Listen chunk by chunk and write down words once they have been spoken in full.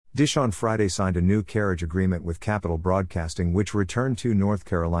Dish on Friday signed a new carriage agreement with Capital Broadcasting, which returned 2 North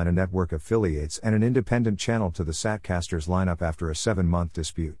Carolina network affiliates and an independent channel to the Satcasters lineup after a 7-month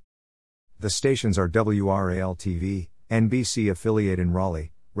dispute. The stations are WRAL-TV, NBC affiliate in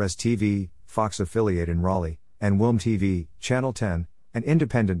Raleigh, Res-TV, Fox affiliate in Raleigh, and WILM-TV, Channel 10, an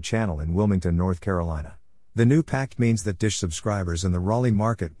independent channel in Wilmington, North Carolina. The new pact means that Dish subscribers in the Raleigh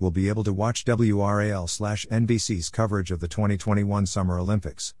market will be able to watch WRAL/NBC's coverage of the 2021 Summer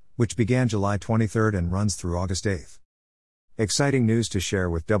Olympics, which began July 23 and runs through August 8. Exciting news to share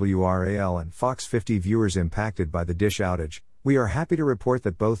with WRAL and Fox 50 viewers impacted by the Dish outage. We are happy to report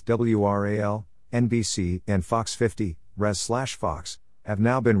that both WRAL, NBC, and Fox 50, Res/Fox, have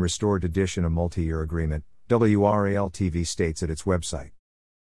now been restored to Dish in a multi-year agreement, WRAL-TV states at its website.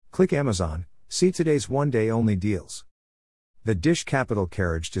 Click Amazon, see today's one-day-only deals. The Dish Capital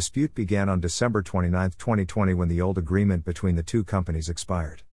carriage dispute began on December 29, 2020 when the old agreement between the two companies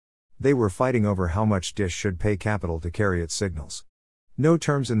expired. They were fighting over how much Dish should pay Capital to carry its signals. No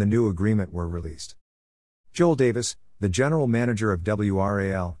terms in the new agreement were released. Joel Davis, the general manager of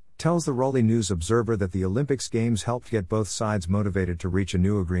WRAL, tells the Raleigh News Observer that the Olympics Games helped get both sides motivated to reach a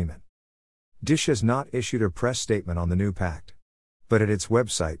new agreement. Dish has not issued a press statement on the new pact. But at its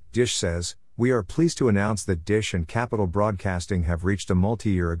website, Dish says, "We are pleased to announce that Dish and Capital Broadcasting have reached a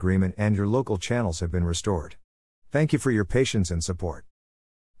multi-year agreement and your local channels have been restored. Thank you for your patience and support.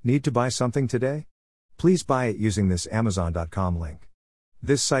 Need to buy something today? Please buy it using this Amazon.com link.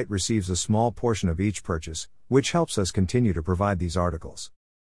 This site receives a small portion of each purchase, which helps us continue to provide these articles.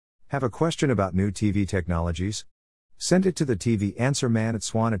 Have a question about new TV technologies? Send it to the TV Answer Man at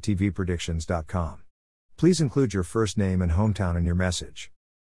swan@tvpredictions.com. Please include your first name and hometown in your message."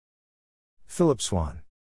 Philip Swan.